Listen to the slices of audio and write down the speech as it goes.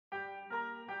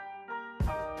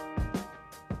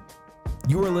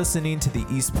You are listening to the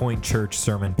East Point Church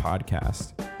Sermon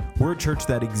Podcast. We're a church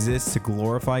that exists to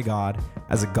glorify God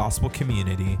as a gospel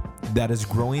community that is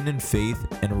growing in faith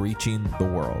and reaching the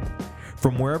world.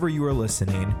 From wherever you are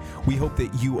listening, we hope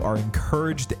that you are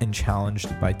encouraged and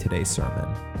challenged by today's sermon.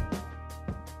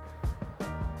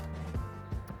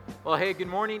 Well, hey, good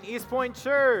morning, East Point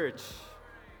Church.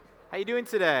 How you doing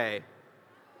today?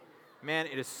 Man,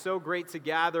 it is so great to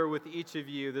gather with each of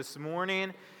you this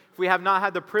morning. If we have not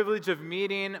had the privilege of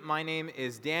meeting, my name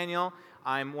is Daniel.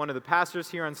 I'm one of the pastors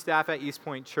here on staff at East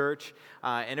Point Church.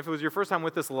 And if it was your first time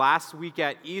with us last week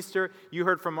at Easter, you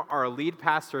heard from our lead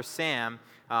pastor, Sam.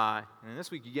 And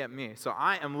this week you get me. So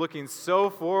I am looking so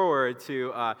forward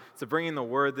to bringing the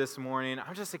word this morning.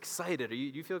 I'm just excited. Do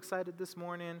you feel excited this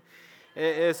morning?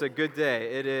 It is a good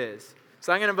day. It is.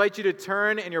 So I'm going to invite you to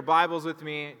turn in your Bibles with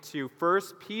me to 1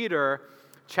 Peter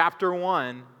chapter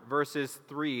 1, verses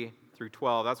 3 through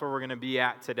 12. That's where we're going to be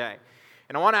at today.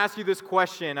 And I want to ask you this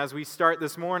question as we start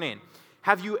this morning.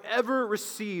 Have you ever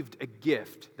received a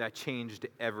gift that changed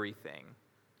everything?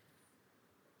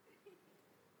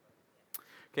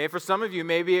 Okay, for some of you,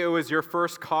 maybe it was your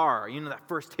first car, that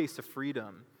first taste of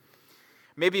freedom.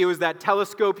 Maybe it was that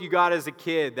telescope you got as a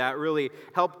kid that really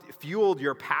fueled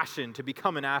your passion to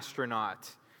become an astronaut.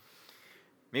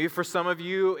 Maybe for some of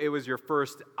you, it was your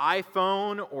first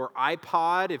iPhone or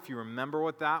iPod, if you remember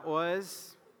what that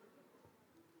was.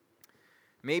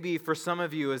 Maybe for some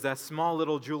of you, it was that small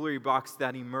little jewelry box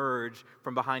that emerged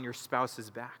from behind your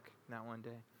spouse's back that one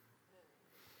day.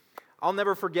 I'll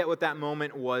never forget what that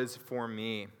moment was for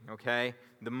me, okay?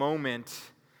 The moment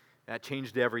that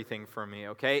changed everything for me,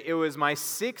 okay? It was my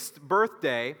 6th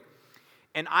birthday,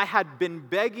 and I had been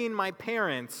begging my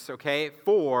parents, okay,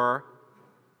 for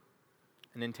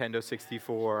a Nintendo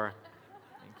 64.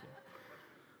 Thank you.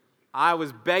 I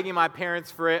was begging my parents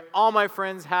for it. All my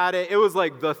friends had it. It was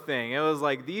like the thing. It was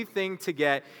like the thing to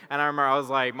get. And I remember I was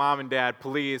like, Mom and Dad,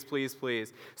 please, please,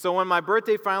 please. So when my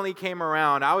birthday finally came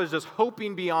around, I was just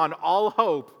hoping beyond all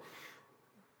hope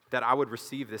that I would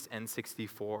receive this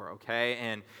N64, okay?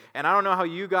 And I don't know how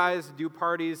you guys do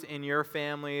parties in your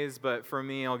families, but for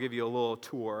me, I'll give you a little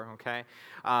tour, okay?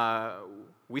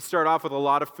 We start off with a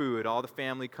lot of food. All the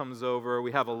family comes over.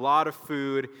 We have a lot of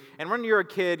food. And when you're a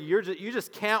kid, you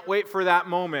just can't wait for that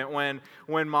moment when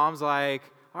Mom's like,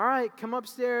 all right, come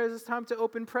upstairs. It's time to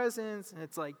open presents. And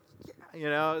it's like,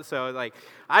 yeah, so like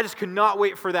I just could not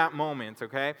wait for that moment,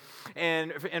 okay?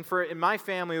 And in my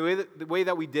family, the way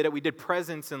that we did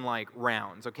presents in like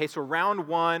rounds, okay? So round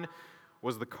 1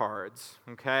 was the cards,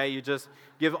 okay? You just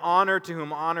give honor to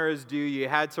whom honor is due. You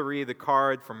had to read the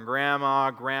card from grandma,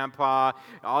 grandpa,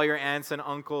 all your aunts and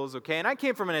uncles, okay? And I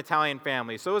came from an Italian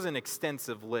family, so it was an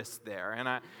extensive list there.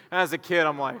 And as a kid,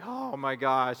 I'm like, oh my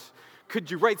gosh,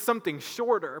 could you write something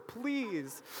shorter,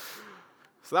 please?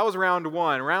 So that was round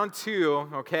 1. Round 2,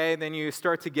 okay, then you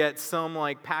start to get some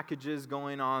like packages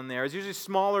going on there. It's usually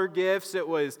smaller gifts. It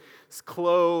was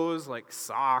clothes like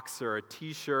socks or a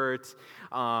t-shirt,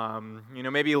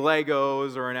 maybe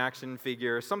Legos or an action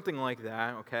figure, something like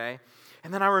that, okay?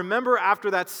 And then I remember after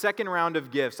that second round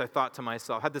of gifts, I thought to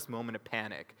myself, I had this moment of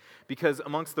panic because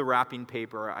amongst the wrapping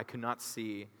paper, I could not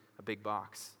see a big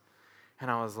box. And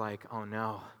I was like, oh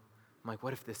no. I'm like,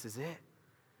 what if this is it?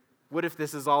 What if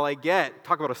this is all I get?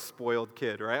 Talk about a spoiled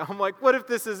kid, right? I'm like, what if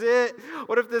this is it?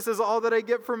 What if this is all that I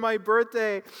get for my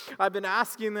birthday? I've been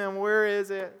asking them, where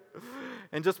is it?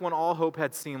 And just when all hope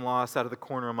had seemed lost, out of the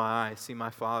corner of my eye, I see my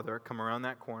father come around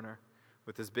that corner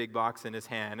with this big box in his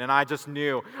hand. And I just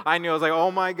knew. I was like, oh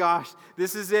my gosh,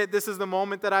 this is it. This is the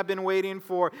moment that I've been waiting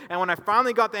for. And when I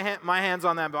finally got my hands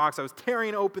on that box, I was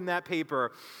tearing open that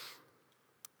paper.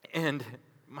 And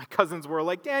my cousins were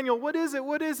like, Daniel, what is it?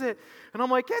 What is it? And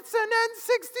I'm like, it's an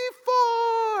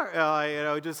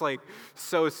N64. Just like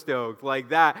so stoked. Like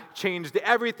that changed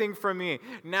everything for me.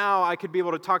 Now I could be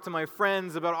able to talk to my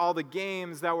friends about all the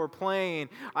games that we're playing.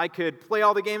 I could play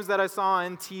all the games that I saw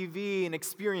on TV and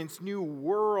experience new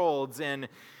worlds and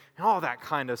all that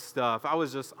kind of stuff. I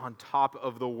was just on top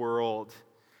of the world.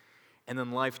 And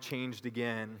then life changed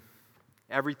again.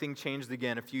 Everything changed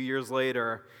again a few years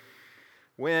later,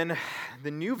 when the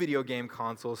new video game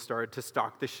consoles started to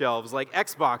stock the shelves, like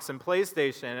Xbox and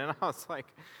PlayStation, and I was like,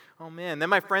 oh man. Then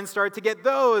my friends started to get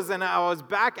those, and I was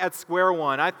back at square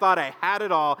one. I thought I had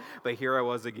it all, but here I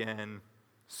was again,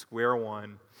 square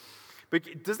one.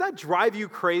 But does that drive you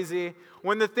crazy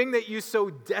when the thing that you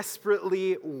so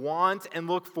desperately want and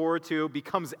look forward to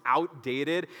becomes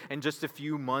outdated in just a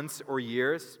few months or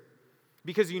years?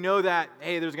 Because you know that,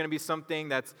 hey, there's going to be something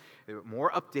that's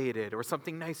more updated or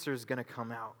something nicer is going to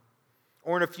come out.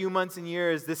 Or in a few months and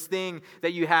years, this thing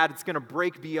that you had, it's going to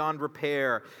break beyond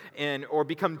repair or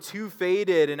become too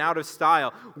faded and out of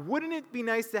style. Wouldn't it be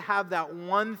nice to have that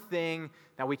one thing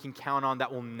that we can count on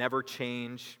that will never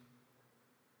change?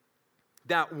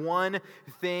 That one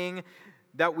thing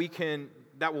that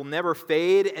will never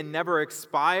fade and never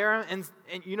expire. And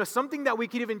something that we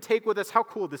could even take with us. How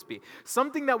cool would this be?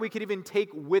 Something that we could even take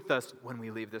with us when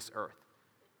we leave this earth.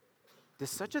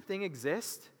 Does such a thing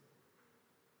exist?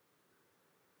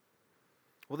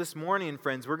 Well, this morning,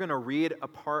 friends, we're going to read a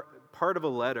part of a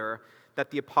letter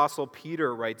that the Apostle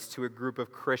Peter writes to a group of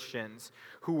Christians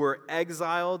who were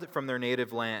exiled from their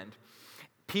native land.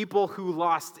 People who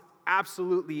lost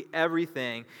absolutely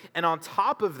everything. And on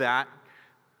top of that,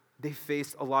 they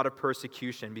faced a lot of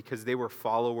persecution because they were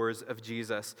followers of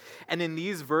Jesus. And in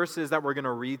these verses that we're going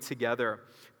to read together,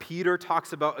 Peter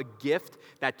talks about a gift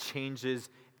that changes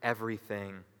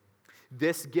everything.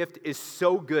 This gift is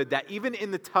so good that even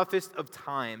in the toughest of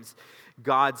times,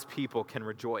 God's people can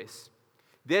rejoice.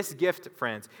 This gift,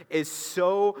 friends, is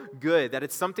so good that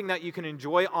it's something that you can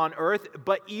enjoy on earth,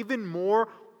 but even more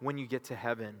when you get to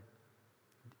heaven.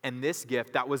 And this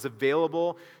gift that was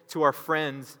available to our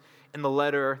friends in the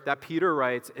letter that Peter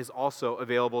writes is also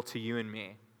available to you and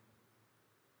me.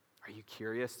 Are you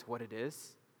curious to what it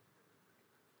is?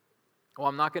 Well,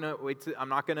 I'm not going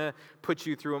to put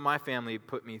you through what my family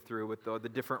put me through with the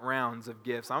different rounds of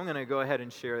gifts. I'm going to go ahead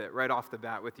and share it right off the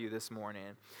bat with you this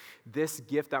morning. This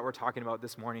gift that we're talking about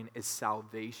this morning is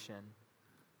salvation.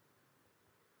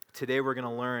 Today we're going to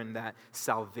learn that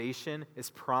salvation is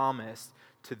promised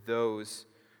to those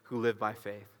who live by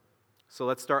faith. So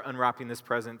let's start unwrapping this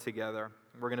present together.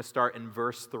 We're going to start in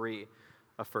verse 3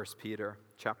 of 1 Peter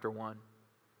chapter 1.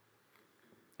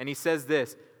 And he says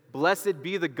this, "Blessed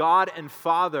be the God and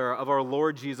Father of our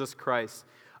Lord Jesus Christ.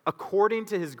 According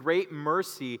to his great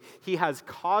mercy, he has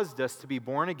caused us to be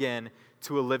born again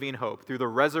to a living hope through the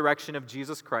resurrection of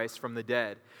Jesus Christ from the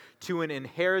dead, to an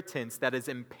inheritance that is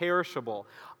imperishable,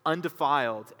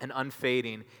 undefiled, and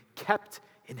unfading, kept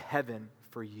in heaven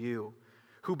for you,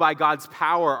 who by God's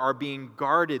power are being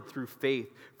guarded through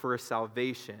faith for a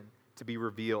salvation to be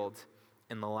revealed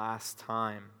in the last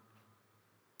time."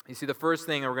 You see, the first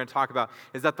thing that we're going to talk about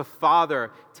is that the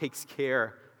Father takes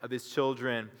care of his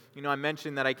children. I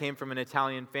mentioned that I came from an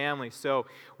Italian family, so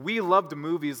we loved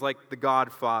movies like The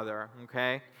Godfather,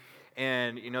 okay?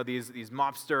 And, these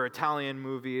mobster Italian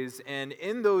movies. And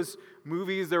in those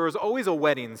movies, there was always a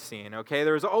wedding scene, okay?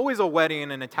 There was always a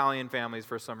wedding in Italian families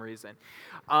for some reason.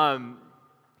 And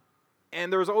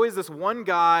there was always this one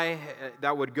guy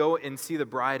that would go and see the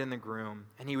bride and the groom,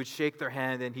 and he would shake their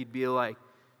hand, and he'd be like,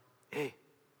 "Hey,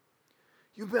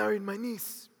 you married my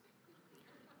niece.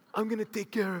 I'm going to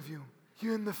take care of you.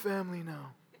 You're in the family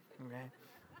now." Okay?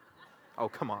 Oh,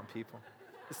 come on, people.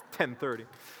 It's 10:30.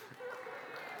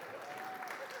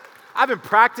 I've been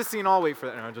practicing all week for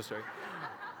that. No, I'm just joking.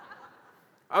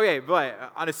 Okay,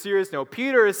 but on a serious note,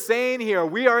 Peter is saying here,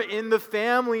 we are in the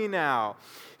family now.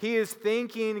 He is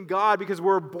thanking God because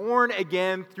we're born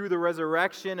again through the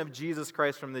resurrection of Jesus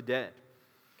Christ from the dead.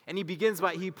 And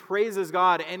he praises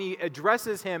God and he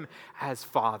addresses him as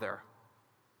Father.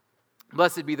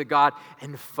 Blessed be the God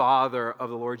and Father of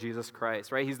the Lord Jesus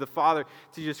Christ, right? He's the Father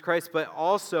to Jesus Christ, but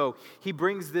also he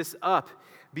brings this up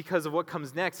because of what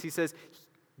comes next. He says,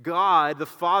 God, the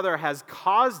Father, has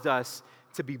caused us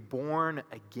to be born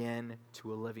again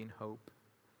to a living hope.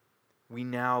 We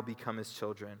now become his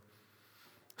children.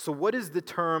 So what does the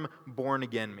term born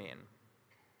again mean?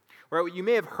 Right, you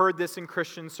may have heard this in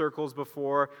Christian circles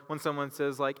before when someone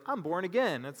says, I'm born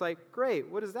again. It's like, great,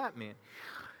 what does that mean?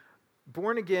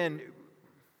 Born again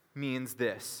means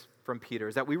this from Peter,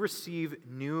 is that we receive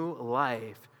new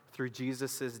life through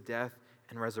Jesus' death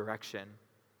and resurrection.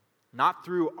 Not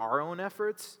through our own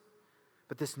efforts,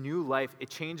 but this new life, it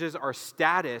changes our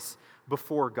status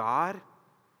before God,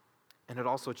 and it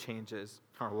also changes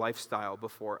our lifestyle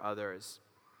before others.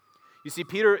 You see,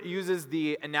 Peter uses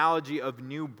the analogy of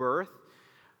new birth,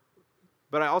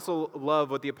 but I also love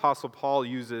what the Apostle Paul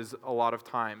uses a lot of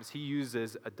times. He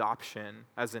uses adoption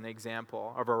as an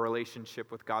example of our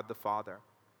relationship with God the Father.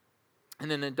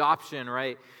 And in adoption,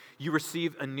 right, you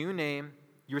receive a new name,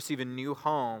 you receive a new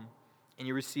home, and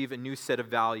you receive a new set of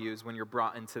values when you're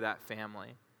brought into that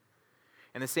family.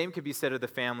 And the same could be said of the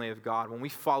family of God. When we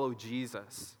follow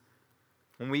Jesus,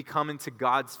 when we come into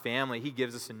God's family, he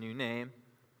gives us a new name.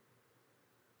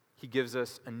 He gives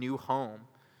us a new home.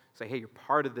 It's like, hey, you're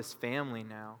part of this family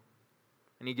now.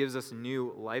 And he gives us a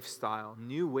new lifestyle,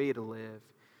 new way to live.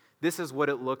 This is what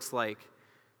it looks like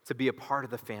to be a part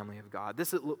of the family of God.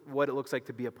 This is what it looks like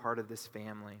to be a part of this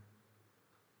family.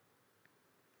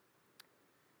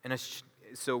 And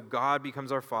So God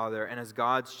becomes our Father, and as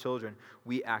God's children,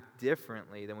 we act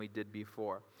differently than we did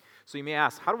before. So you may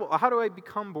ask, how do I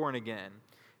become born again?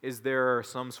 Is there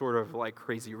some sort of like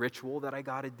crazy ritual that I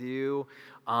got to do?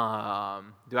 Do I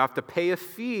have to pay a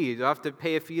fee? Do I have to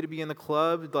pay a fee to be in the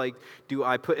club? Like, do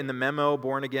I put in the memo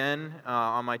born again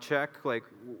on my check? Like,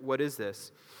 what is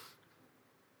this?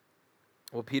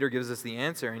 Well, Peter gives us the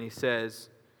answer, and he says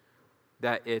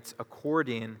that it's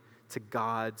according to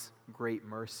God's great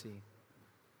mercy.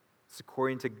 It's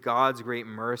according to God's great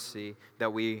mercy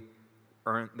that we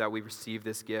receive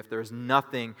this gift. There's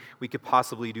nothing we could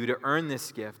possibly do to earn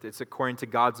this gift. It's according to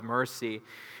God's mercy.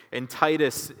 In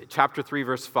Titus chapter 3,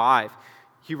 verse 5,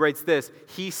 he writes this,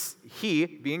 He,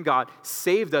 being God,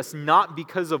 saved us not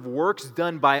because of works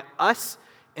done by us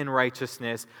in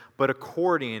righteousness, but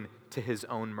according to His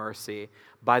own mercy,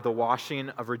 by the washing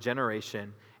of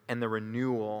regeneration and the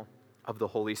renewal of the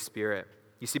Holy Spirit.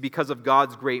 You see, because of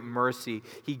God's great mercy,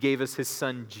 He gave us His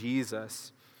Son,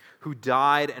 Jesus, who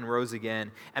died and rose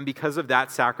again. And because of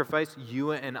that sacrifice,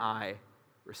 you and I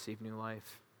receive new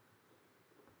life.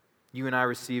 You and I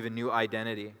receive a new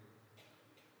identity.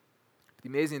 The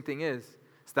amazing thing is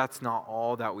that's not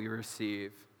all that we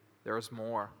receive. There's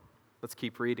more. Let's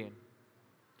keep reading.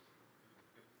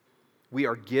 We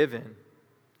are given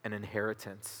an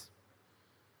inheritance.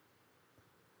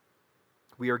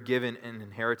 We are given an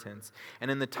inheritance.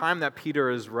 And in the time that Peter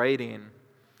is writing,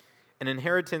 an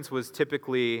inheritance was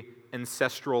typically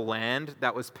ancestral land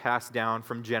that was passed down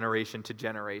from generation to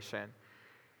generation.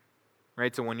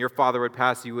 Right? So when your father would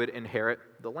pass, you would inherit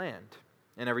the land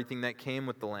and everything that came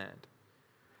with the land.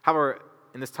 However,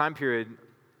 in this time period,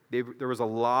 there was a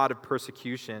lot of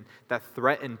persecution that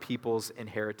threatened people's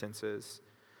inheritances.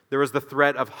 There was the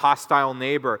threat of hostile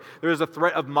neighbor. There was a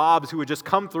threat of mobs who would just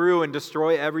come through and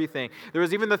destroy everything. There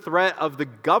was even the threat of the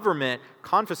government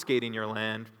confiscating your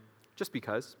land just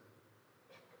because.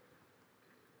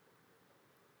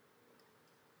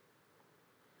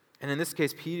 And in this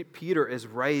case, Peter is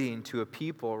writing to a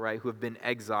people, right, who have been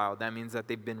exiled. That means that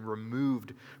they've been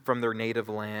removed from their native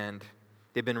land.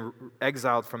 They've been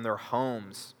exiled from their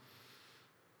homes.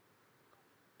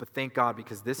 But thank God,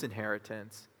 because this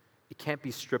inheritance, it can't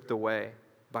be stripped away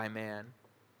by man.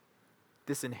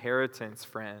 This inheritance,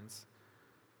 friends,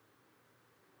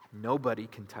 nobody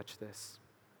can touch this.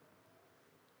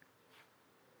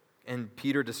 And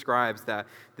Peter describes that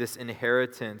this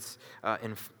inheritance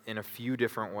in a few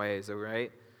different ways, all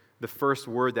right? The first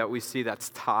word that we see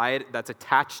that's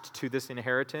attached to this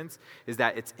inheritance is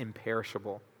that it's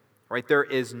imperishable, right? There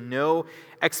is no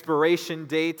expiration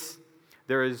date.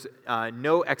 There is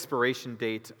no expiration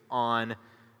date on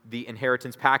the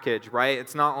inheritance package, right?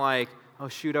 It's not like, oh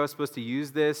shoot, I was supposed to use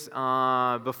this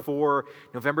before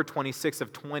November 26th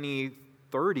of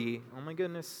 2030. Oh my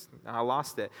goodness, I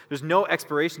lost it. There's no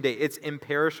expiration date. It's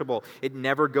imperishable. It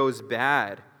never goes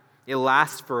bad. It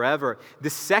lasts forever. The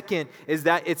second is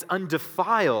that it's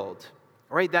undefiled,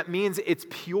 right? That means it's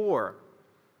pure.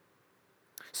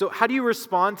 So how do you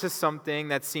respond to something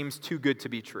that seems too good to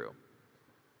be true?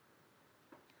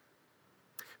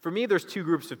 For me, there's two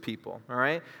groups of people, all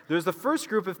right? There's the first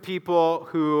group of people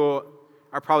who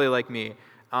are probably like me,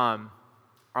 are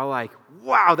like,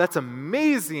 wow, that's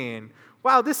amazing.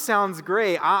 Wow, this sounds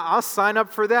great. I'll sign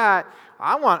up for that.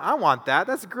 I want that.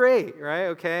 That's great, right?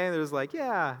 Okay, there's like,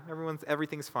 yeah,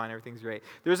 everything's fine. Everything's great.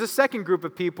 There's a second group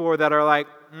of people that are like,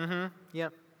 yeah.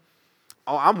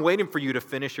 Oh, I'm waiting for you to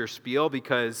finish your spiel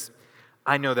because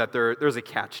I know that there's a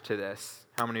catch to this.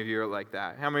 How many of you are like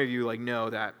that? How many of you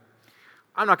know that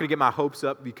I'm not going to get my hopes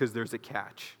up because there's a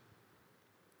catch?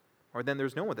 Or then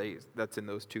there's no one that's in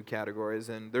those two categories,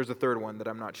 and there's a third one that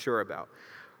I'm not sure about.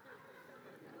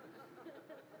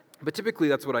 But typically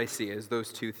that's what I see is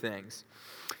those two things.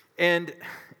 And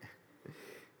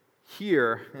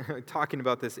here, talking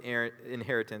about this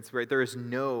inheritance, right, there is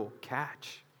no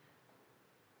catch.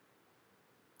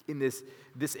 In this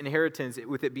inheritance,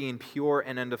 with it being pure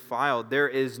and undefiled, there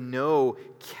is no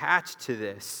catch to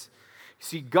this.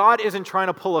 See, God isn't trying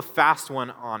to pull a fast one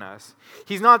on us.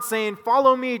 He's not saying,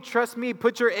 follow me, trust me,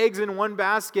 put your eggs in one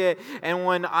basket, and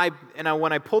when I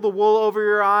pull the wool over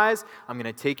your eyes, I'm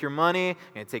going to take your money,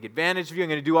 I'm going to take advantage of you, I'm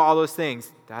going to do all those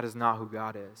things. That is not who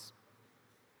God is.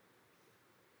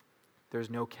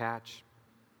 There's no catch.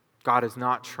 God is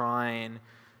not trying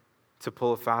to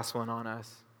pull a fast one on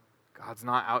us. God's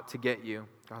not out to get you.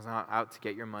 God's not out to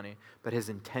get your money, but His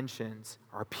intentions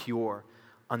are pure,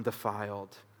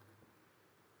 undefiled.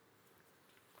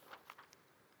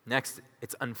 Next,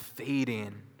 it's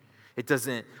unfading. It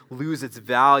doesn't lose its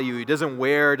value. It doesn't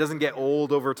wear. It doesn't get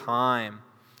old over time.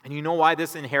 And you know why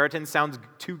this inheritance sounds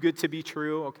too good to be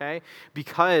true, okay?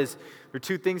 Because there are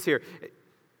two things here.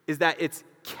 Is that it's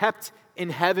kept in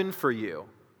heaven for you.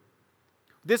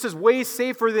 This is way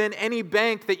safer than any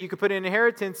bank that you could put an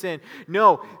inheritance in.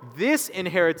 No, this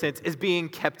inheritance is being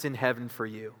kept in heaven for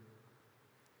you.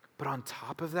 But on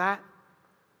top of that,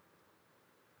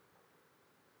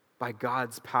 by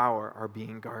God's power are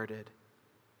being guarded.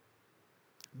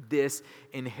 This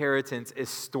inheritance is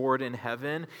stored in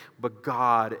heaven, but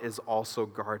God is also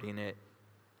guarding it.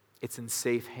 It's in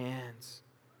safe hands.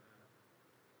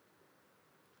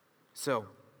 So,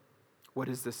 what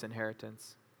is this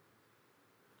inheritance?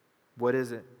 What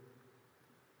is it?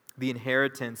 The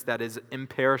inheritance that is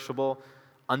imperishable,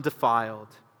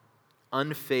 undefiled,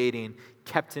 unfading,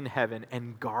 kept in heaven,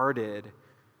 and guarded,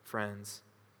 friends,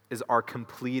 is our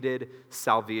completed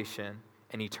salvation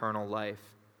and eternal life.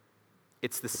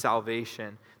 It's the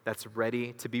salvation that's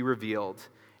ready to be revealed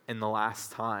in the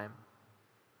last time.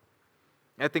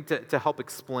 I think to help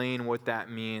explain what that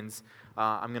means,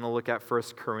 I'm going to look at 1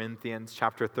 Corinthians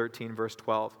chapter 13, verse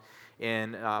 12.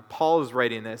 And Paul is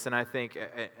writing this, and I think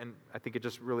it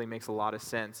just really makes a lot of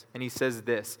sense. And he says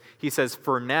this. He says,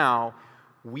 "For now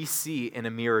we see in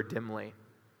a mirror dimly,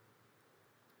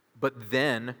 but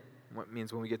then," what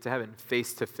means when we get to heaven,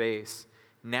 face to face.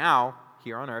 "Now,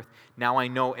 here on earth, now I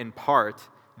know in part,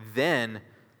 then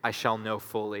I shall know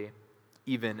fully,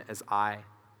 even as I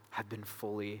have been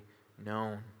fully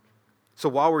known." So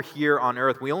while we're here on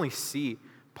earth, we only see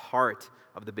part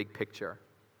of the big picture.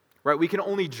 Right? We can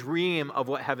only dream of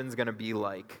what heaven's going to be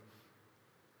like.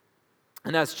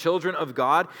 And as children of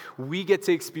God, we get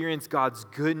to experience God's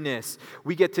goodness.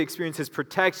 We get to experience His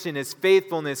protection, His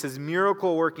faithfulness, His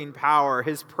miracle-working power,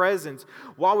 His presence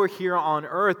while we're here on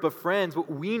earth. But friends,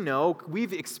 what we know,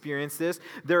 we've experienced this,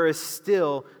 there is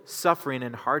still suffering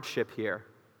and hardship here.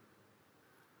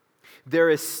 There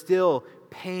is still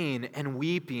pain and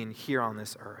weeping here on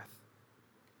this earth.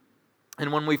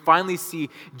 And when we finally see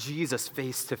Jesus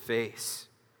face to face,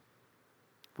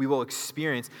 we will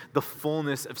experience the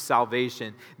fullness of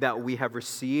salvation that we have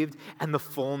received and the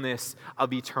fullness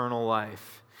of eternal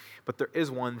life. But there is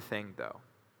one thing, though.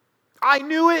 I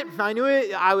knew it.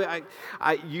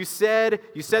 You said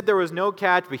there was no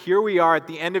catch, but here we are at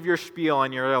the end of your spiel,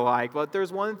 and you're like, "But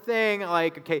there's one thing."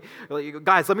 Like, okay,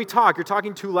 guys, let me talk. You're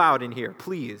talking too loud in here.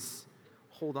 Please,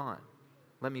 hold on.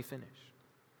 Let me finish.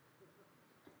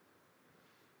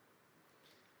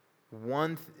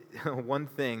 One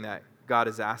thing that God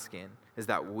is asking is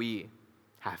that we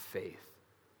have faith.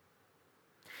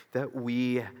 That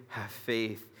we have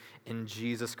faith in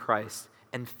Jesus Christ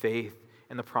and faith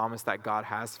in the promise that God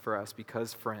has for us,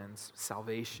 because, friends,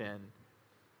 salvation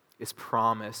is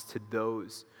promised to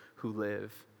those who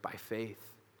live by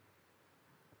faith.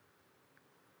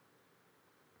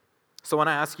 So I want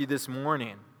to ask you this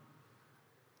morning,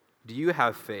 do you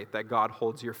have faith that God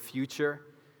holds your future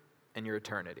and your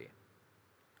eternity?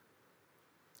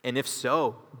 And if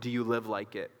so, do you live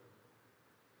like it?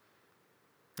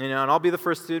 And I'll be the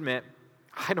first to admit,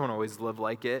 I don't always live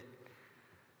like it.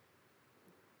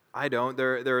 I don't.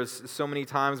 There's so many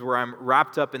times where I'm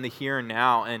wrapped up in the here and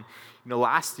now. And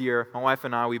last year, my wife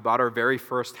and I, we bought our very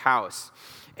first house.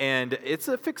 And it's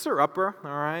a fixer-upper, all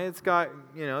right? It's got,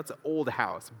 it's an old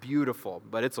house, beautiful,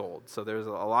 but it's old, so there's a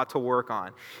lot to work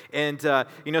on. And, so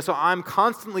I'm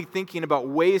constantly thinking about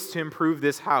ways to improve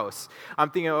this house. I'm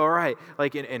thinking, all right,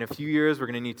 like in a few years, we're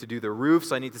going to need to do the roof,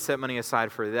 so I need to set money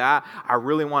aside for that. I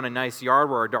really want a nice yard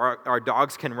where our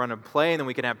dogs can run and play, and then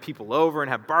we can have people over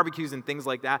and have barbecues and things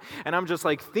like that. And I'm just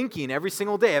like thinking every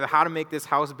single day of how to make this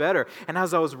house better. And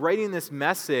as I was writing this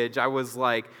message, I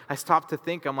stopped to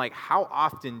think, I'm like, how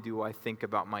often do I think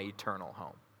about my eternal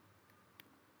home?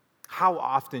 How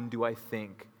often do I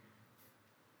think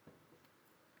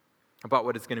about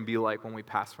what it's going to be like when we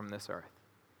pass from this earth?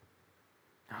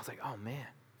 And I was like, oh man,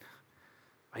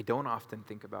 I don't often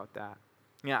think about that.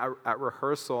 Yeah, at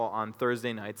rehearsal on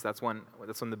Thursday nights, that's when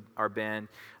our band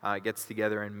gets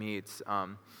together and meets.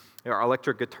 Our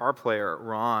electric guitar player,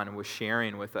 Ron, was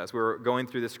sharing with us. We were going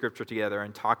through the scripture together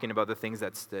and talking about the things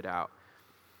that stood out.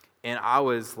 And I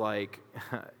was like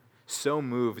so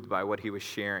moved by what he was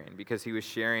sharing, because he was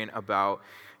sharing about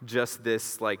just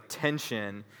this like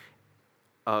tension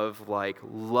of like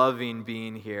loving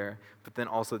being here, but then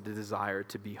also the desire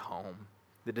to be home,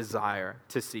 the desire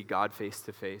to see God face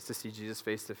to face, to see Jesus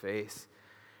face to face.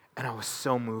 And I was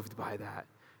so moved by that.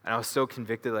 And I was so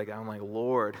convicted, I'm like,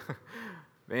 Lord,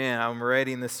 man, I'm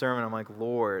writing this sermon. I'm like,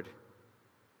 Lord,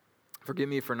 forgive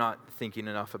me for not thinking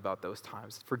enough about those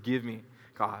times. Forgive me,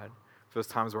 God, for those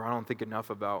times where I don't think enough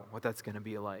about what that's going to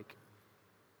be like.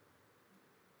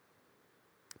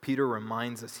 Peter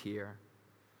reminds us here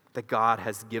that God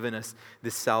has given us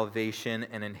this salvation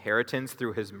and inheritance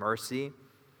through his mercy,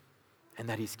 and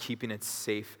that he's keeping it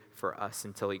safe for us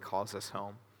until he calls us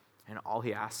home. And all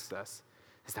he asks us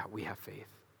is that we have faith.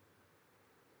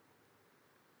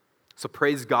 So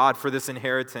praise God for this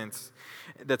inheritance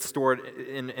that's stored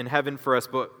in heaven for us.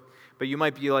 But you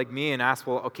might be like me and ask,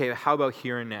 well, okay, how about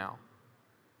here and now?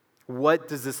 What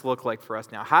does this look like for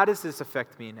us now? How does this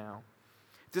affect me now?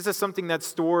 Is this something that's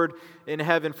stored in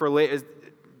heaven for later?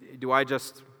 Do I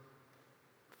just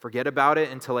forget about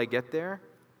it until I get there?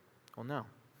 Well, no.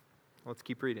 Let's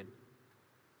keep reading.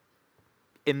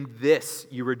 In this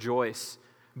you rejoice,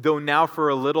 though now for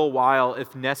a little while,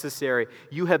 if necessary,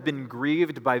 you have been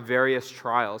grieved by various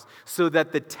trials, so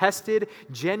that the tested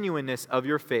genuineness of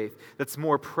your faith, that's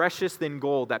more precious than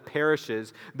gold that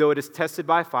perishes, though it is tested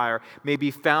by fire, may be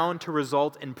found to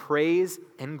result in praise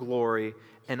and glory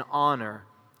and honor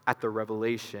at the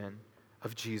revelation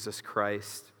of Jesus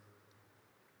Christ.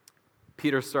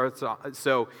 Peter starts off,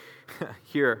 so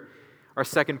here, our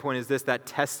second point is this, that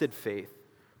tested faith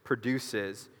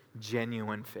produces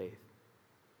genuine faith.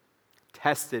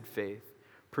 Tested faith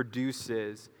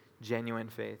produces genuine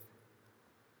faith.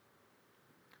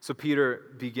 So Peter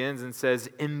begins and says,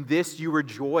 in this you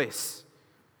rejoice.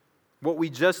 What we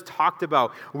just talked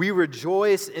about. We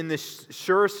rejoice in the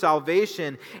sure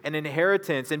salvation and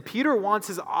inheritance. And Peter wants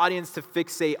his audience to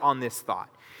fixate on this thought.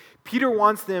 Peter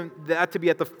wants that to be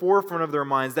at the forefront of their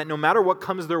minds, that no matter what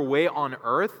comes their way on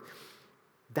earth,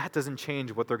 that doesn't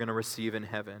change what they're going to receive in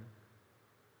heaven.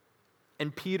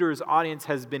 And Peter's audience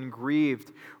has been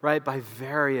grieved, right, by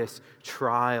various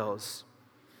trials.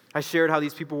 I shared how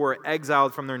these people were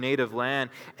exiled from their native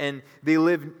land, and they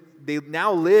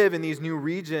now live in these new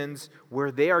regions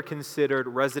where they are considered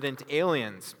resident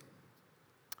aliens.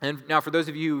 And now for those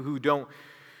of you who don't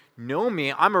know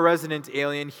me, I'm a resident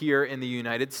alien here in the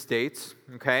United States,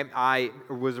 okay? I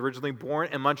was originally born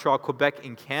in Montreal, Quebec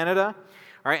in Canada,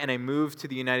 all right, and I moved to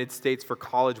the United States for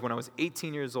college when I was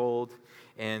 18 years old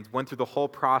and went through the whole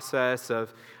process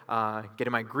of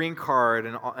getting my green card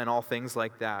and all things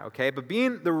like that, okay? But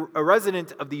being a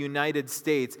resident of the United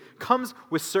States comes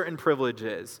with certain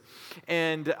privileges.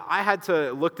 And I had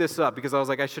to look this up because I was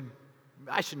like, I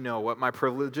should know what my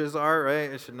privileges are,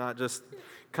 right? I should not just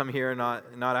come here and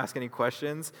not ask any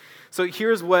questions. So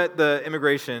here's what the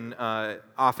immigration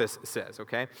office says,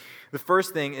 okay? The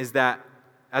first thing is that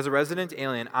as a resident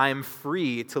alien, I am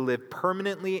free to live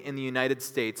permanently in the United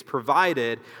States,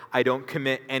 provided I don't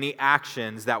commit any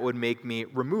actions that would make me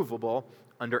removable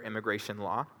under immigration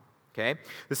law. Okay?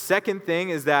 The second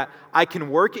thing is that I can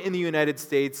work in the United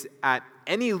States at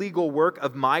any legal work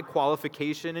of my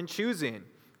qualification and choosing.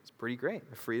 It's pretty great,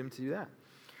 the freedom to do that.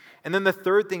 And then the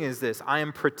third thing is this: I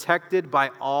am protected by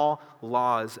all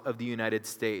laws of the United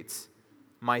States,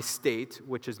 my state,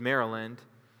 which is Maryland,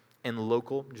 and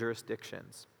local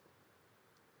jurisdictions.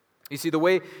 You see, the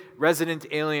way resident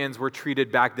aliens were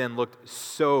treated back then looked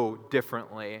so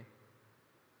differently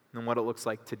than what it looks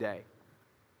like today.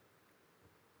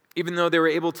 Even though they were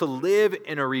able to live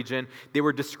in a region, they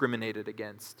were discriminated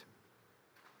against.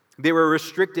 They were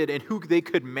restricted in who they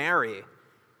could marry,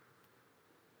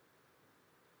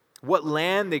 what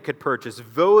land they could purchase,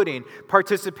 voting,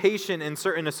 participation in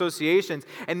certain associations,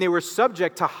 and they were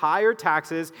subject to higher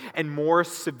taxes and more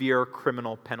severe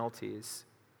criminal penalties.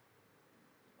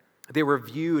 They were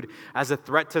viewed as a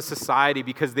threat to society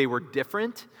because they were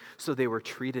different, so they were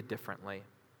treated differently.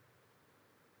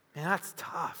 And that's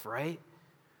tough, right?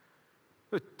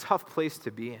 A tough place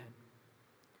to be in.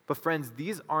 But friends,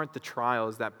 these aren't the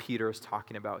trials that Peter is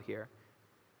talking about here.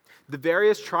 The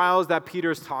various trials that Peter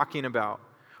is talking about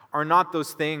are not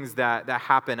those things that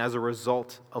happen as a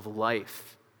result of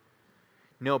life.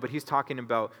 No, but he's talking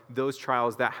about those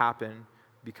trials that happen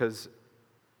because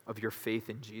of your faith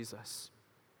in Jesus.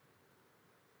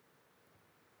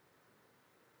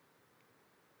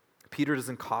 Peter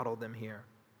doesn't coddle them here.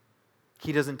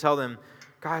 He doesn't tell them,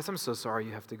 guys, I'm so sorry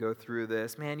you have to go through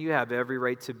this. Man, you have every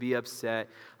right to be upset.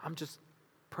 I'm just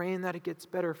praying that it gets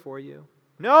better for you.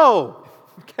 No!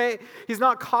 Okay? He's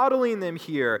not coddling them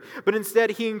here, but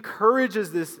instead he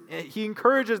encourages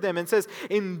them and says,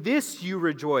 in this you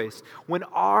rejoice. When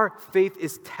our faith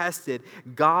is tested,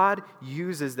 God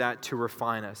uses that to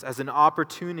refine us, as an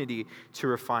opportunity to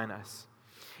refine us.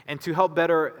 And to help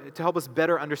us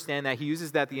better understand that, he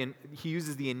uses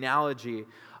the analogy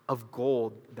of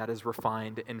gold that is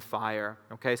refined in fire.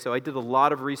 Okay, so I did a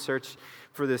lot of research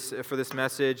for this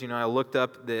message. You know, I looked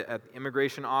up at the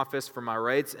immigration office for my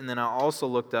rights, and then I also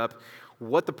looked up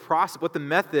what the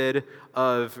method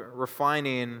of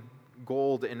refining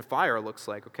gold in fire looks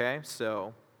like. Okay,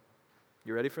 so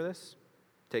You ready for this?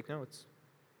 Take notes.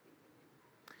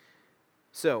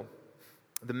 So,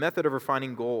 the method of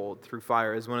refining gold through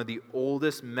fire is one of the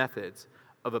oldest methods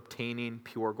of obtaining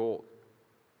pure gold.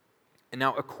 And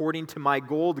now, according to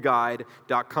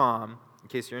mygoldguide.com, in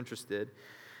case you're interested,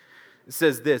 it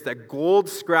says this, that gold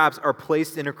scraps are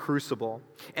placed in a crucible,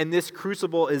 and this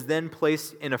crucible is then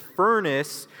placed in a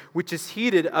furnace, which is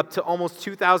heated up to almost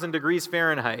 2,000 degrees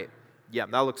Fahrenheit. Yeah,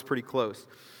 that looks pretty close.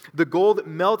 The gold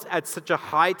melts at such a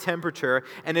high temperature,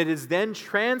 and it is then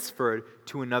transferred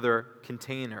to another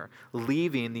container,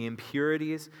 leaving the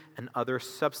impurities and other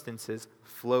substances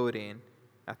floating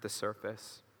at the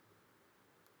surface.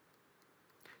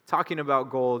 Talking about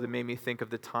gold, it made me think of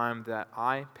the time that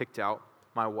I picked out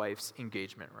my wife's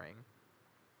engagement ring.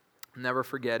 I'll never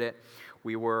forget it.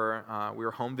 We were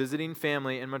home visiting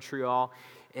family in Montreal,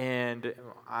 and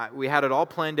we had it all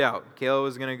planned out. Kayla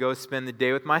was going to go spend the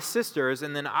day with my sisters,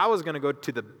 and then I was going to go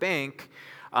to the bank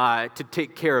to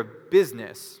take care of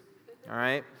business. All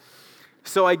right?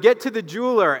 So I get to the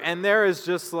jeweler, and there is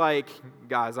just like,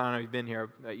 guys, I don't know if you've been here.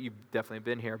 You've definitely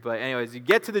been here. But anyways, you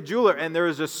get to the jeweler, and there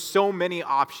is just so many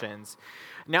options.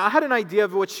 Now, I had an idea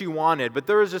of what she wanted, but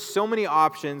there was just so many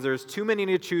options. There's too many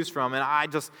to choose from, and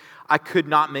I could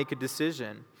not make a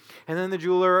decision. And then the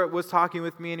jeweler was talking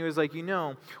with me, and he was like,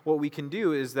 what we can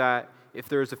do is that if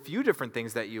there's a few different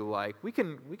things that you like, we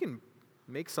can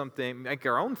make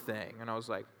our own thing. And I was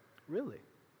like, really?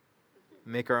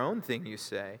 Make our own thing, you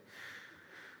say?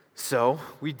 So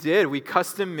we did. We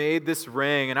custom made this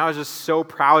ring, and I was just so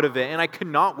proud of it. And I could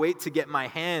not wait to get my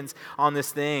hands on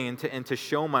this thing and to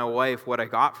show my wife what I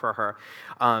got for her.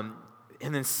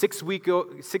 And then 6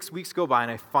 weeks go by, and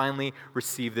I finally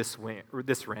received this ring.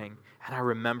 And I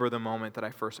remember the moment that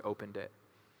I first opened it.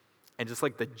 And just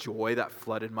like the joy that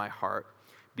flooded my heart,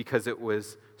 because it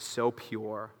was so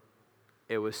pure.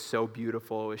 It was so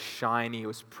beautiful. It was shiny. It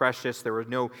was precious. There were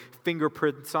no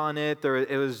fingerprints on it.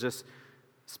 It was just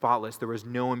spotless. There was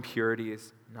no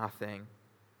impurities, nothing.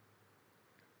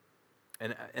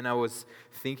 And I was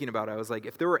thinking about it. I was like,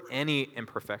 if there were any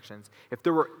imperfections, if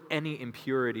there were any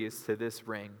impurities to this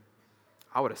ring,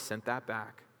 I would have sent that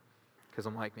back. Because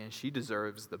I'm like, man, she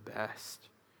deserves the best.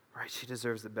 Right? She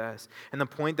deserves the best. And the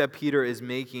point that Peter is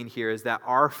making here is that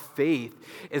our faith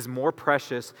is more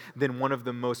precious than one of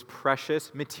the most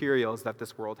precious materials that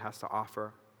this world has to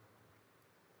offer.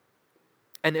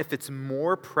 And if it's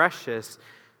more precious,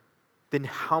 then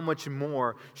how much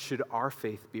more should our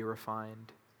faith be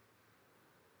refined?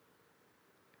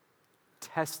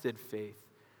 Tested faith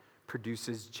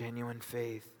produces genuine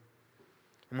faith.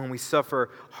 And when we suffer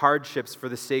hardships for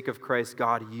the sake of Christ,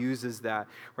 God uses that,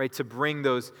 right, to bring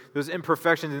those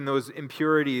imperfections and those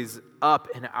impurities up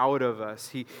and out of us.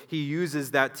 He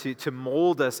uses that to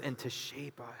mold us and to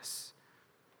shape us.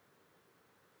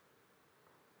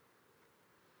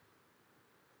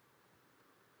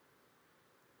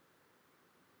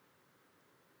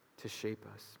 To shape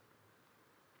us.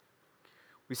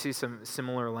 We see some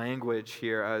similar language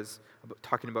here as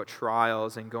talking about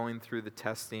trials and going through the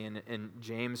testing in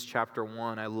James chapter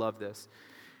 1. I love this.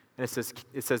 And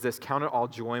it says this, "Count it all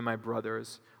joy, my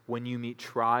brothers, when you meet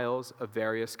trials of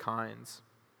various kinds,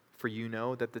 for you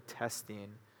know that the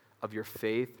testing of your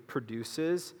faith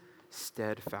produces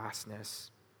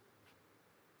steadfastness."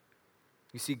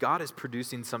 You see, God is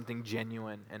producing something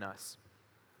genuine in us.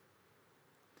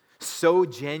 So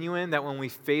genuine that when we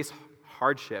face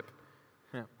hardship,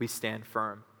 we stand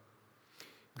firm.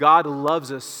 God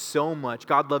loves us so much.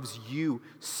 God loves you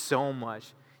so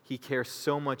much. He cares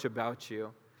so much about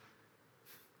you.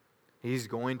 He's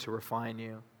going to refine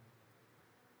you.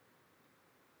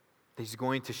 He's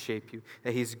going to shape you,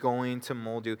 that He's going to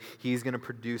mold you. He's going to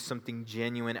produce something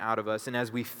genuine out of us. And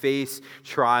as we face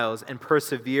trials and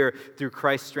persevere through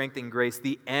Christ's strength and grace,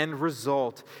 the end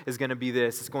result is going to be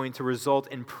this. It's going to result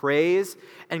in praise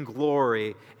and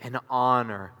glory and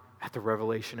honor at the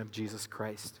revelation of Jesus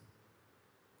Christ.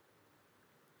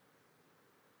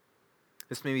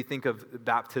 This made me think of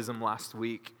baptism last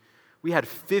week. We had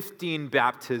 15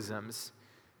 baptisms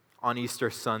on Easter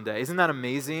Sunday. Isn't that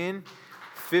amazing?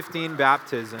 15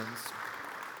 baptisms.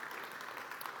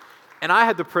 And I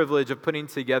had the privilege of putting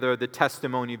together the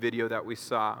testimony video that we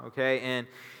saw, okay?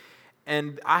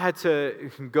 And I had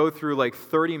to go through like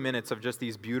 30 minutes of just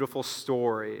these beautiful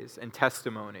stories and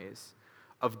testimonies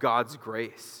of God's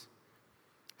grace.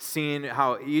 Seeing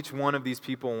how each one of these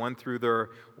people went through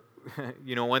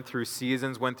went through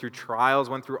seasons, went through trials,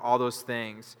 went through all those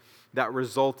things that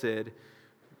resulted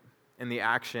in the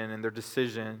action and their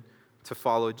decision to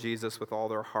follow Jesus with all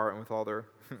their heart and with all their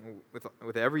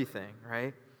with everything,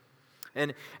 right?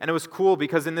 And it was cool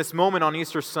because in this moment on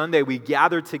Easter Sunday, we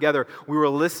gathered together. We were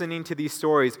listening to these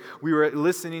stories. We were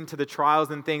listening to the trials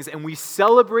and things, and we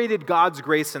celebrated God's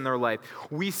grace in their life.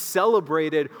 We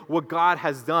celebrated what God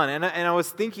has done. And I was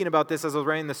thinking about this as I was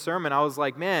writing the sermon. I was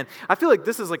like, man, I feel like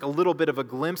this is like a little bit of a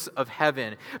glimpse of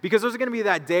heaven, because there's going to be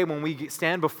that day when we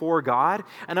stand before God,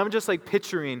 and I'm just like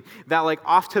picturing that, like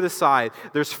off to the side,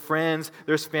 there's friends,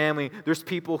 there's family, there's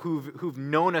people who've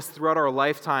known us throughout our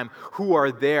lifetime who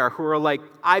are there, who are like,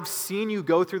 I've seen you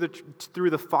go through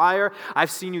the fire, I've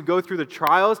seen you go through the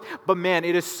trials, but man,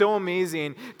 it is so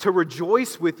amazing to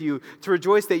rejoice with you, to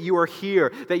rejoice that you are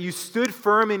here, that you stood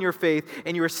firm in your faith,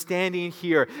 and you are standing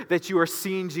here, that you are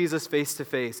seeing Jesus face to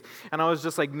face. And I was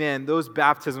just like, man, those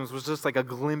baptisms was just like a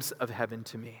glimpse of heaven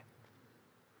to me.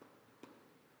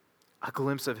 A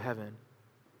glimpse of heaven.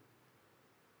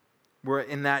 Where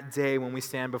in that day when we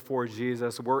stand before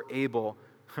Jesus, we're able,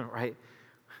 right?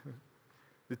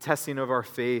 The testing of our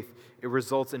faith, it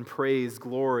results in praise,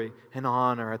 glory, and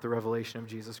honor at the revelation of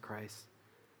Jesus Christ.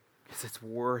 Because it's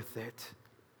worth it.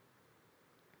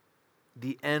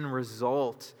 The end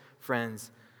result,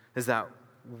 friends, is that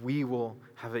we will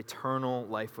have eternal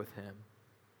life with Him.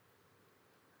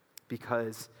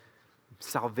 Because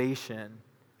salvation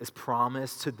is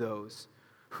promised to those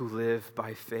who live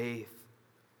by faith.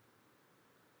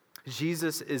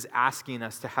 Jesus is asking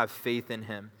us to have faith in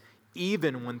Him,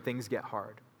 even when things get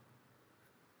hard.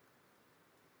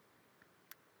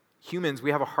 Humans,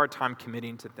 we have a hard time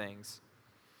committing to things.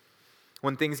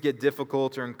 When things get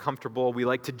difficult or uncomfortable, we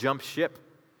like to jump ship.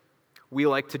 We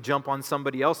like to jump on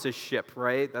somebody else's ship,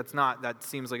 right? That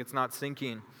seems like it's not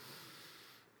sinking.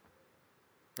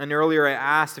 And earlier I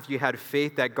asked if you had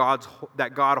faith that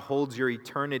God holds your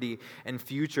eternity and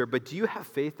future, but do you have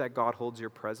faith that God holds your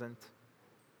present?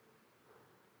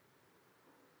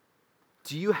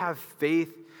 Do you have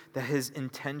faith that His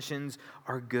intentions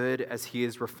are good as He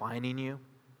is refining you?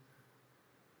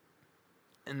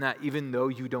 And that even though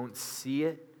you don't see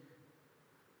it,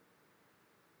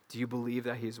 do you believe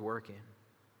that He's working?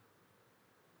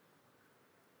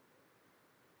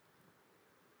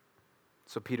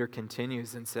 So Peter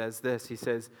continues and says this. He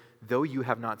says, though you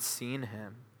have not seen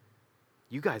Him,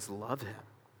 you guys love Him.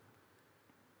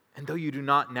 And though you do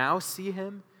not now see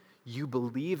Him, you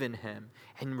believe in Him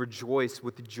and rejoice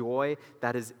with joy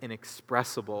that is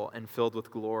inexpressible and filled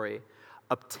with glory,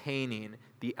 obtaining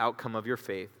the outcome of your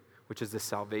faith, which is the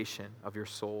salvation of your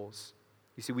souls.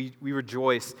 You see, we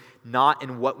rejoice not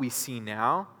in what we see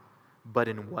now, but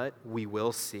in what we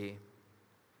will see.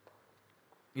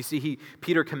 You see,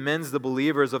 Peter commends the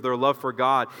believers of their love for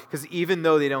God, because even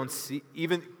though they don't see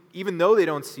them,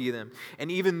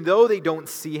 and even though they don't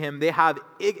see Him, they have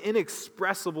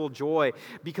inexpressible joy,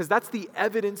 because that's the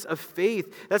evidence of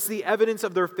faith. That's the evidence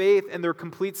of their faith and their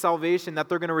complete salvation that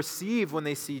they're going to receive when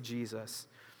they see Jesus.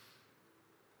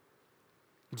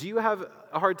 Do you have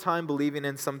a hard time believing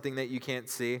in something that you can't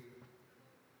see?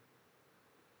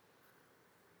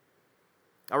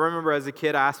 I remember as a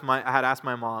kid, I had asked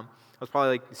my mom. I was probably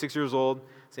like 6 years old,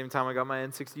 same time I got my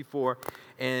N64.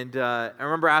 And I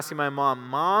remember asking my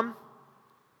mom,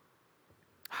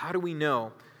 how do we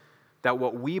know that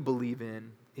what we believe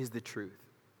in is the truth?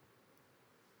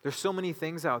 There's so many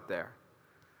things out there.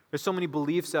 There's so many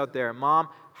beliefs out there. Mom,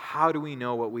 how do we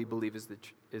know what we believe is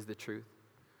the truth?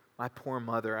 My poor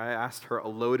mother, I asked her a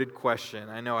loaded question.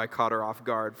 I know I caught her off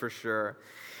guard for sure.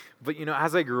 But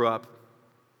as I grew up,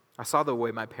 I saw the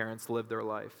way my parents lived their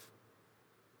life.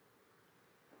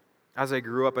 As I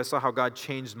grew up, I saw how God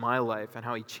changed my life and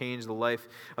how He changed the life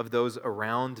of those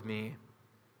around me.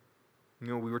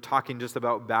 We were talking just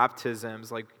about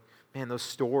baptisms, like, man, those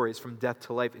stories from death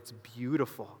to life, it's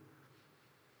beautiful.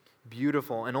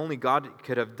 Beautiful, and only God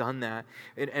could have done that.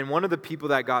 And one of the people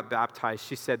that got baptized,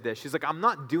 she said this. She's like, I'm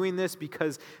not doing this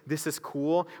because this is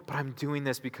cool, but I'm doing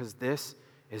this because this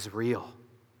is real.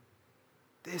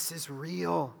 This is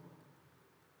real.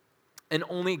 And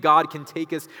only God can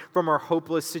take us from our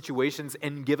hopeless situations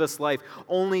and give us life.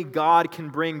 Only God can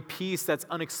bring peace that's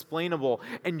unexplainable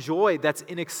and joy that's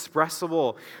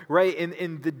inexpressible, right?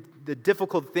 In the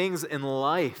difficult things in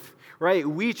life, right?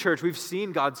 We, church, we've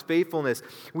seen God's faithfulness.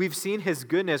 We've seen His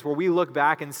goodness where we look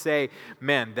back and say,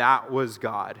 man, that was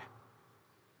God.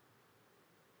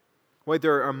 Right?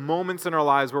 There are moments in our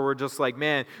lives where we're just like,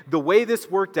 man, the way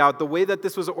this worked out, the way that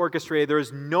this was orchestrated, there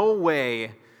is no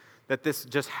way that this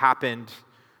just happened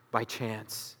by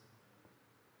chance.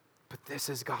 But this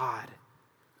is God.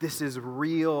 This is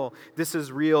real. This is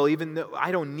real. Even though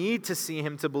I don't need to see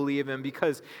Him to believe Him,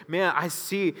 because, man, I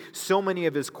see so many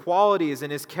of His qualities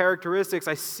and His characteristics.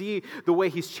 I see the way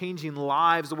He's changing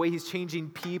lives, the way He's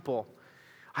changing people.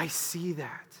 I see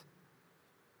that.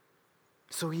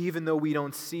 So even though we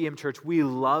don't see him, church, we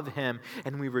love him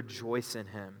and we rejoice in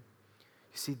him.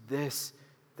 You see, this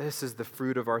is the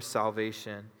fruit of our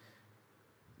salvation.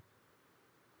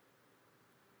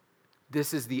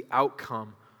 This is the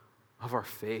outcome of our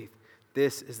faith.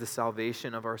 This is the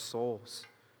salvation of our souls.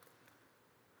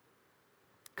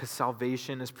 Because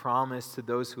salvation is promised to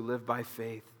those who live by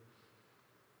faith.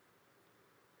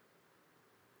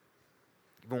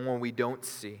 Even when we don't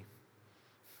see.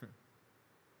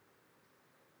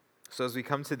 So as we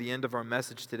come to the end of our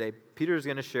message today, Peter is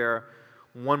going to share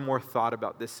one more thought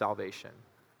about this salvation.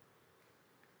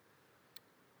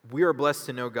 We are blessed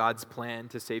to know God's plan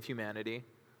to save humanity.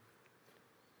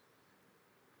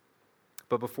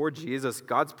 But before Jesus,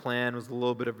 God's plan was a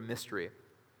little bit of a mystery.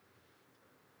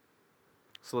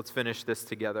 So let's finish this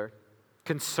together.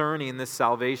 Concerning this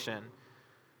salvation,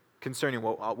 concerning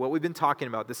what we've been talking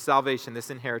about, this salvation, this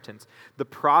inheritance, the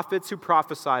prophets who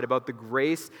prophesied about the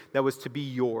grace that was to be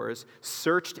yours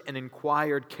searched and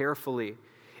inquired carefully,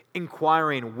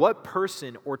 inquiring what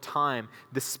person or time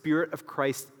the Spirit of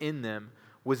Christ in them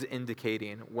was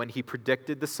indicating when he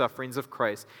predicted the sufferings of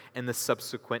Christ and the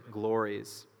subsequent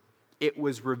glories. It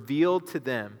was revealed to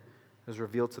them, it was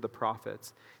revealed to the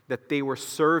prophets, that they were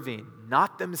serving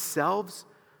not themselves,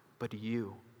 but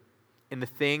you, in the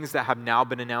things that have now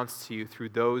been announced to you through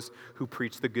those who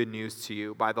preach the good news to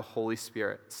you by the Holy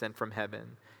Spirit sent from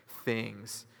heaven,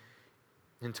 things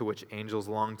into which angels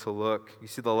long to look. You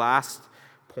see, the last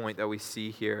point that we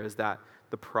see here is that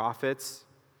the prophets,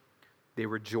 they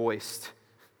rejoiced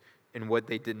in what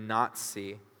they did not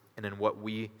see and in what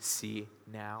we see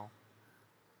now.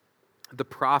 The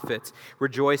prophets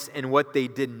rejoiced in what they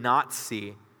did not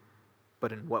see,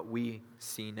 but in what we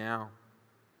see now.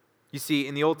 You see,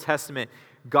 in the Old Testament,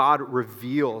 God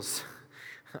revealed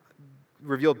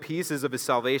pieces of his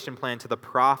salvation plan to the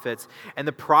prophets, and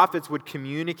the prophets would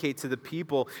communicate to the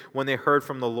people when they heard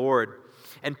from the Lord.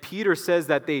 And Peter says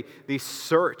that they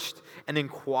searched and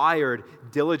inquired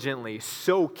diligently,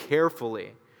 so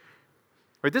carefully.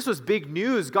 Right, this was big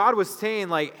news. God was saying,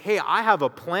 like, hey, I have a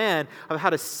plan of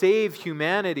how to save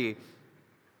humanity.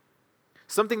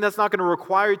 Something that's not going to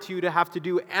require you to have to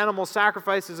do animal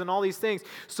sacrifices and all these things.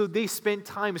 So they spent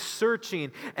time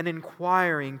searching and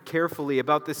inquiring carefully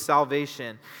about this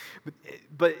salvation.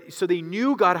 But so they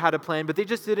knew God had a plan, but they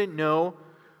just didn't know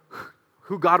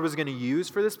who God was going to use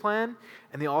for this plan,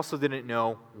 and they also didn't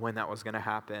know when that was going to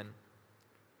happen.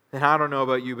 And I don't know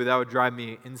about you, but that would drive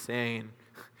me insane.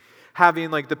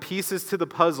 Having like the pieces to the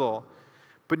puzzle,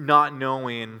 but not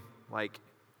knowing like,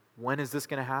 when is this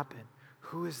going to happen?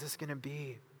 Who is this going to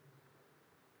be?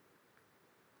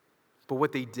 But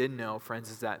what they did know, friends,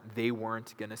 is that they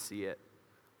weren't going to see it.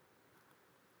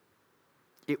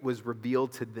 It was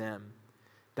revealed to them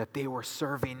that they were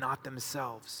serving not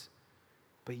themselves,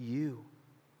 but you.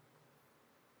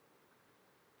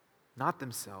 Not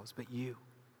themselves, but you.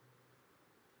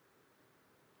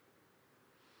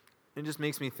 It just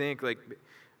makes me think, like,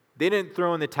 they didn't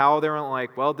throw in the towel. They weren't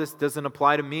like, well, this doesn't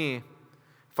apply to me.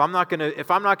 If I'm not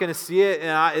gonna see it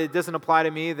and it doesn't apply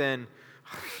to me, then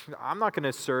I'm not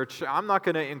gonna search. I'm not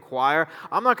gonna inquire.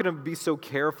 I'm not gonna be so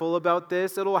careful about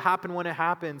this. It'll happen when it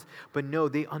happens. But no,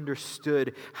 they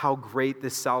understood how great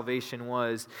this salvation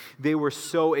was. They were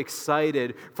so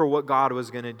excited for what God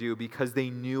was gonna do because they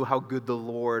knew how good the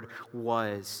Lord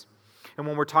was. And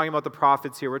when we're talking about the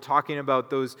prophets here, we're talking about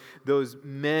those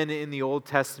men in the Old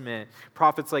Testament,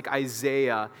 prophets like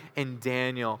Isaiah and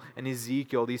Daniel and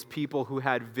Ezekiel, these people who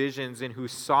had visions and who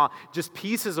saw just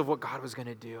pieces of what God was going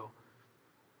to do.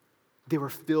 They were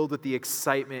filled with the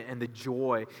excitement and the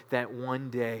joy that one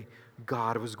day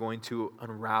God was going to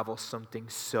unravel something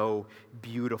so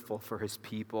beautiful for his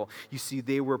people. You see,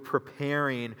 they were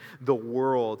preparing the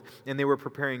world and they were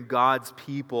preparing God's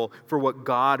people for what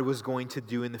God was going to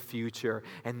do in the future.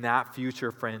 And that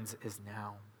future, friends, is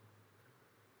now.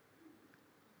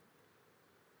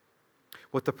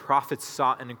 What the prophets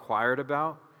sought and inquired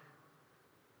about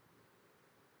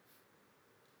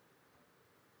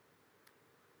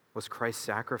was Christ's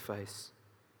sacrifice.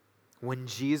 When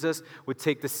Jesus would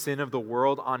take the sin of the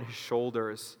world on his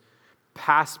shoulders,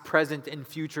 past, present, and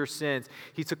future sins,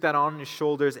 he took that on his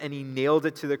shoulders and he nailed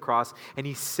it to the cross and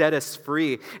he set us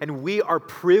free. And we are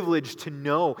privileged to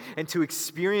know and to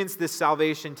experience this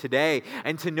salvation today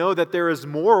and to know that there is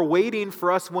more waiting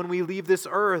for us when we leave this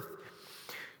earth.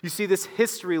 You see, this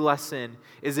history lesson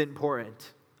is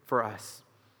important for us.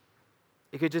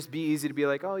 It could just be easy to be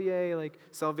like, oh, yay, like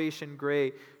salvation,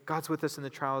 great. God's with us in the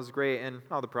trials, great. And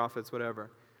all the prophets,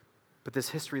 whatever. But this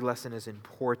history lesson is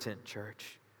important,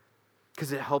 church,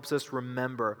 because it helps us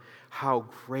remember how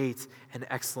great and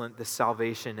excellent this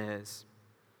salvation is.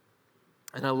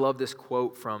 And I love this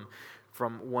quote from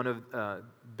one of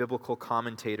biblical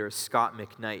commentators, Scott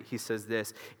McKnight. He says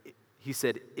this. He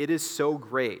said, "It is so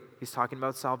great," he's talking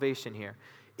about salvation here,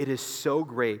 "it is so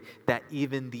great that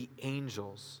even the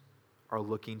angels are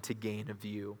looking to gain a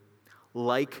view,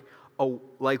 like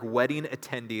wedding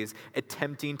attendees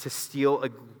attempting to steal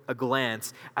a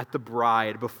glance at the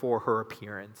bride before her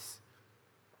appearance."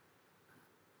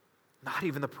 Not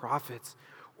even the prophets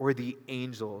or the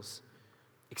angels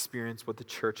experience what the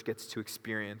church gets to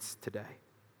experience today.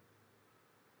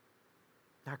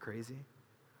 Not crazy?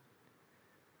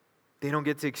 They don't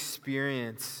get to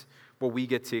experience what we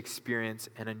get to experience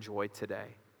and enjoy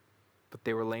today. But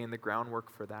they were laying the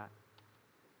groundwork for that.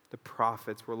 The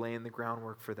prophets were laying the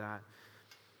groundwork for that.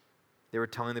 They were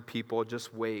telling the people,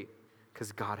 just wait,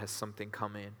 because God has something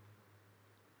coming.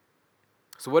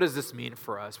 So what does this mean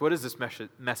for us? What does this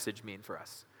message mean for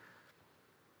us?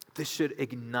 This should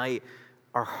ignite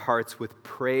our hearts with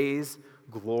praise,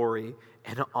 glory,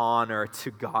 and honor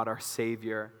to God our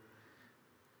Savior.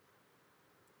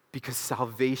 Because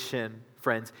salvation,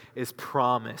 friends, is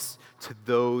promised to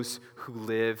those who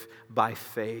live by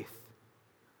faith.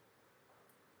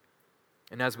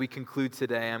 And as we conclude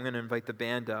today, I'm going to invite the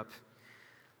band up.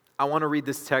 I want to read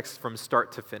this text from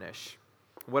start to finish.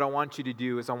 What I want you to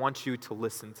do is I want you to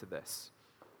listen to this.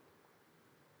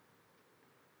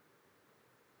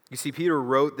 You see, Peter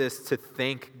wrote this to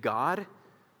thank God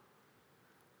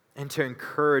and to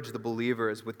encourage the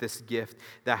believers with this gift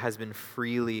that has been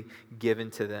freely given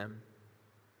to them.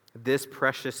 This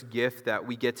precious gift that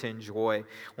we get to enjoy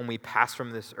when we pass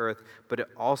from this earth, but it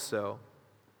also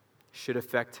should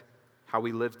affect how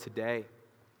we live today.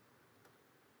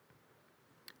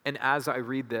 And as I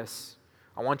read this,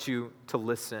 I want you to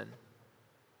listen.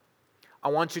 I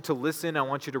want you to listen. I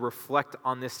want you to reflect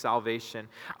on this salvation.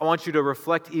 I want you to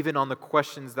reflect even on the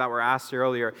questions that were asked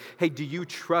earlier. Hey, do you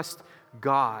trust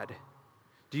God?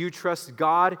 Do you trust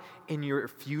God in your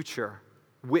future?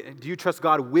 Do you trust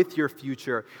God with your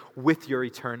future, with your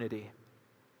eternity?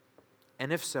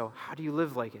 And if so, how do you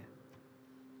live like it?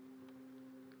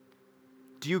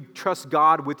 Do you trust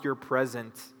God with your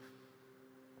present?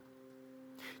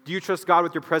 Do you trust God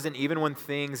with your present even when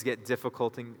things get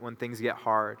difficult and when things get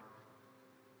hard?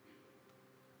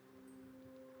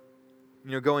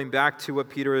 You know, going back to what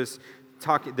Peter is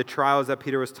talking, the trials that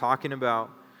Peter was talking about,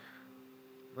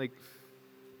 like,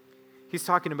 he's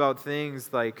talking about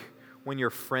things like when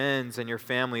your friends and your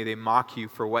family, they mock you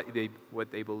for what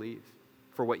they believe,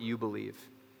 for what you believe.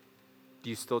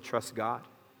 Do you still trust God?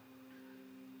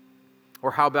 Or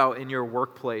how about in your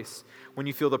workplace, when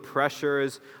you feel the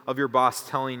pressures of your boss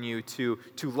telling you to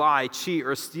lie, cheat,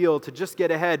 or steal to just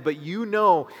get ahead, but you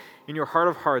know in your heart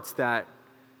of hearts that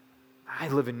I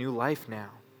live a new life now.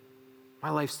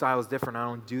 My lifestyle is different. I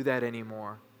don't do that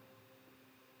anymore.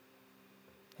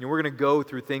 You know, we're going to go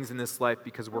through things in this life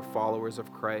because we're followers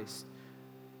of Christ.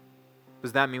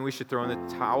 Does that mean we should throw in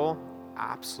the towel?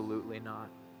 Absolutely not.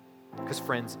 Because,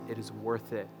 friends, it is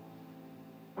worth it.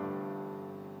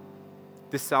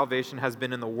 This salvation has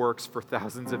been in the works for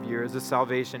thousands of years. This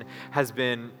salvation has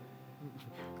been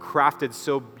crafted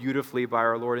so beautifully by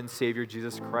our Lord and Savior,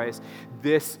 Jesus Christ.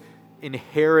 This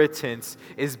inheritance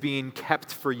is being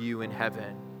kept for you in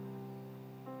heaven.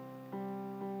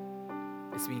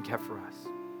 It's being kept for us.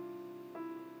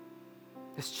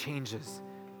 This changes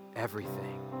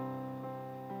everything.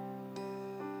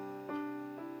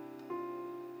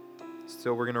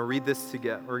 So we're going to read this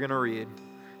together. We're going to read.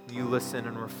 You listen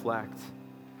and reflect.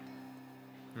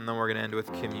 And then we're going to end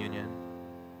with communion.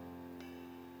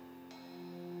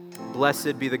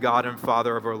 Blessed be the God and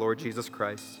Father of our Lord Jesus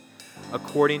Christ.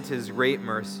 According to his great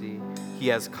mercy, he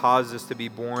has caused us to be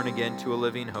born again to a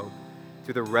living hope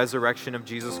through the resurrection of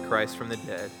Jesus Christ from the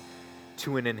dead,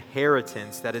 to an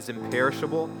inheritance that is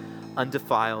imperishable,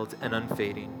 undefiled, and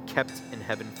unfading, kept in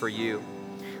heaven for you,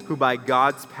 who by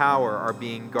God's power are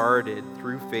being guarded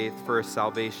through faith for a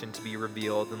salvation to be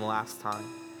revealed in the last time.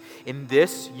 In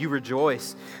this you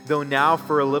rejoice, though now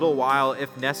for a little while,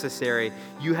 if necessary,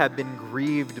 you have been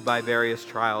grieved by various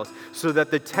trials, so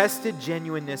that the tested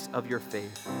genuineness of your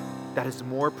faith, that is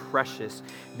more precious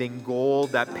than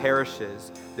gold that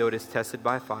perishes, though it is tested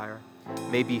by fire,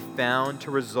 may be found to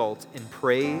result in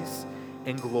praise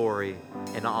and glory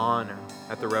and honor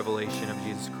at the revelation of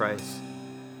Jesus Christ.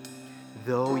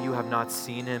 Though you have not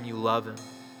seen him, you love him.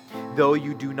 Though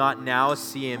you do not now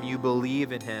see him, you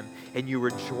believe in him, and you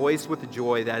rejoice with a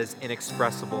joy that is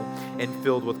inexpressible and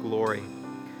filled with glory,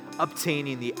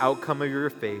 obtaining the outcome of your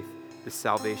faith, the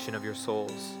salvation of your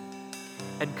souls.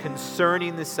 And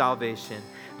concerning this salvation,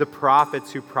 The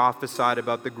prophets who prophesied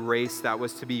about the grace that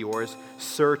was to be yours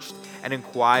searched and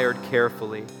inquired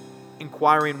carefully,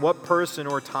 inquiring what person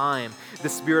or time the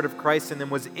Spirit of Christ in them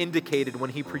was indicated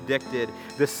when he predicted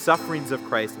the sufferings of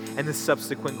Christ and the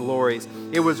subsequent glories.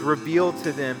 It was revealed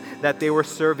to them that they were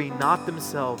serving not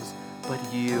themselves,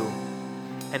 but you.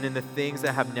 And in the things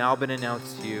that have now been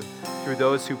announced to you through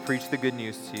those who preach the good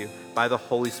news to you by the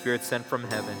Holy Spirit sent from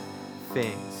heaven,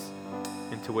 things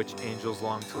into which angels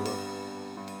long to look.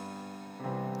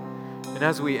 And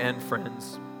as we end,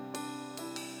 friends,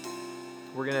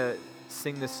 we're going to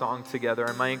sing this song together.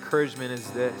 And my encouragement is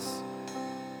this.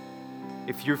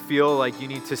 If you feel like you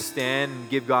need to stand and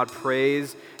give God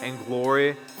praise and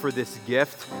glory for this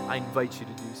gift, I invite you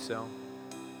to do so.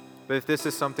 But if this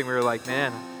is something where you're like,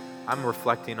 man, I'm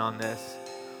reflecting on this,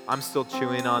 I'm still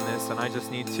chewing on this, and I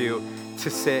just need to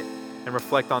sit and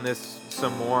reflect on this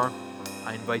some more,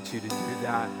 I invite you to do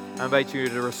that. I invite you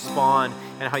to respond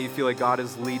and how you feel like God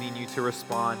is leading you to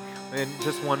respond. And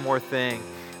just one more thing.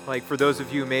 Like for those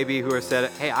of you maybe who have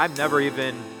said, hey, I've never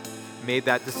even made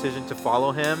that decision to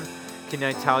follow him, can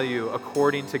I tell you,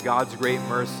 according to God's great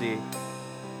mercy,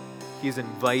 he's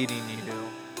inviting you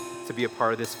to be a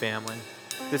part of this family.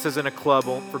 This isn't a club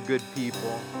for good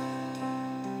people,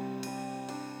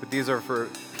 but these are for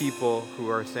people who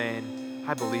are saying,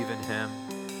 I believe in him,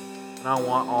 and I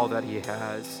want all that he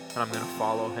has, and I'm going to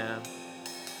follow him.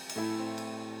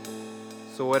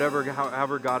 So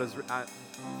however God is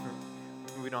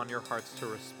moving on your hearts to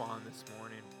respond this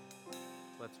morning,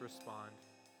 let's respond.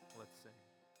 Let's sing.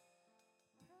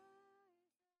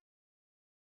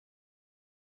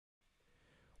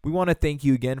 We want to thank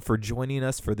you again for joining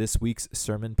us for this week's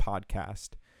sermon podcast.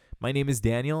 My name is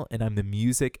Daniel, and I'm the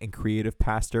music and creative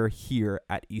pastor here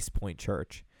at East Point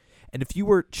Church. And if you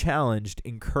were challenged,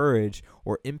 encouraged,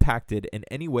 or impacted in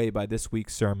any way by this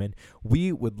week's sermon,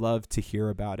 we would love to hear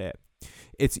about it.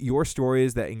 It's your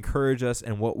stories that encourage us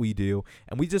in what we do,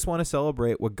 and we just want to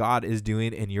celebrate what God is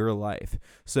doing in your life.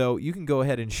 So you can go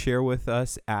ahead and share with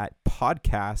us at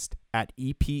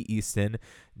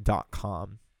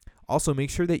podcast@epeaston.com. Also, make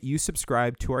sure that you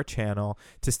subscribe to our channel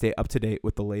to stay up to date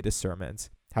with the latest sermons.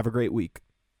 Have a great week.